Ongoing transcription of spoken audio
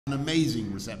An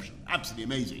amazing reception, absolutely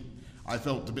amazing. I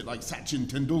felt a bit like Sachin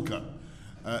Tendulkar,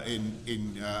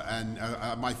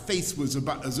 and my face was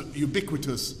about as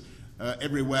ubiquitous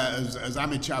everywhere as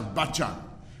Amitabh Bachchan.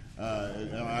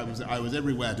 I was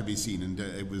everywhere to be seen, and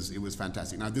it was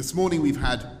fantastic. Now, this morning we've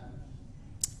had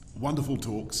wonderful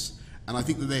talks, and I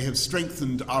think that they have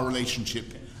strengthened our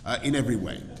relationship in every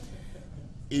way.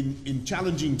 In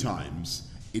challenging times,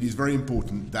 it is very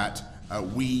important that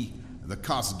we, the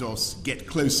Cas dos, get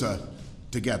closer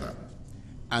together.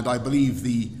 And I believe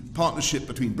the partnership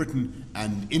between Britain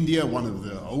and India, one of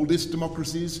the oldest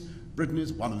democracies, Britain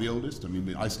is one of the oldest, I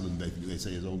mean Iceland they say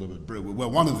is older, but we're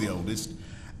one of the oldest,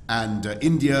 and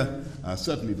India,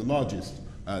 certainly the largest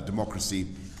democracy,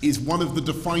 is one of the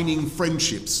defining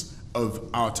friendships of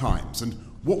our times. And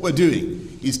what we're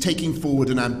doing is taking forward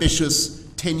an ambitious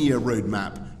 10-year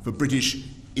roadmap for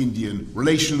British-Indian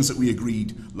relations that we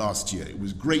agreed last year. It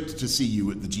was great to see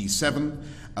you at the G7,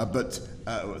 but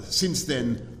since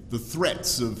then the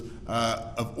threats of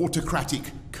autocratic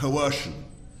coercion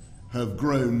have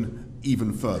grown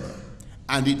even further.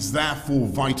 And it's therefore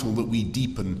vital that we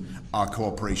deepen our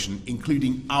cooperation,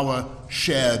 including our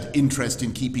shared interest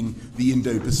in keeping the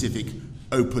Indo-Pacific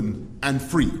open and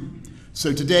free.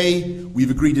 So today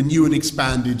we've agreed a new and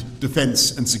expanded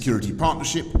defence and security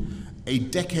partnership, a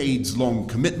decades-long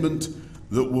commitment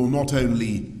that will not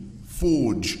only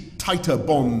forge tighter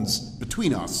bonds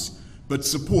between us, but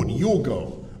support your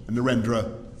goal,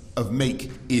 Narendra, of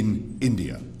Make in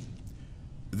India.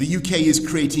 The UK is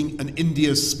creating an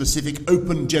India-specific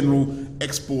open general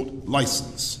export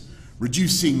licence,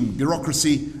 reducing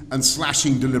bureaucracy and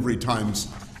slashing delivery times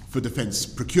for defence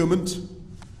procurement.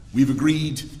 We've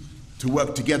agreed to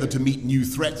work together to meet new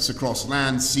threats across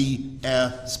land, sea,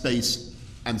 air, space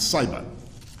and cyber,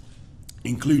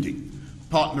 including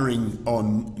partnering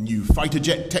on new fighter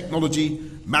jet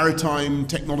technology, maritime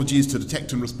technologies to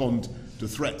detect and respond to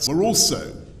threats. We're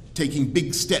also taking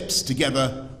big steps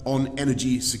together on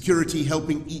energy security,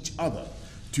 helping each other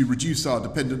to reduce our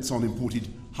dependence on imported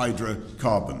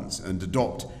hydrocarbons and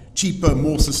adopt cheaper,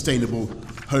 more sustainable,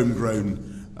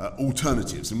 homegrown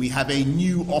alternatives. And we have a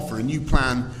new offer, a new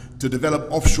plan to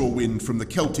develop offshore wind from the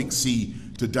Celtic Sea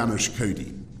to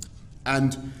Dhanushkodi.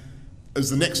 And as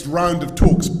the next round of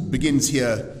talks begins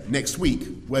here next week,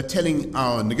 we're telling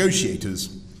our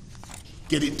negotiators,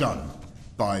 get it done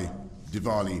by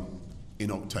Diwali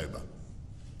in October.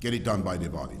 Get it done by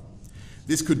Diwali.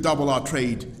 This could double our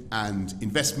trade and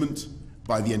investment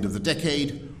by the end of the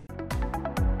decade,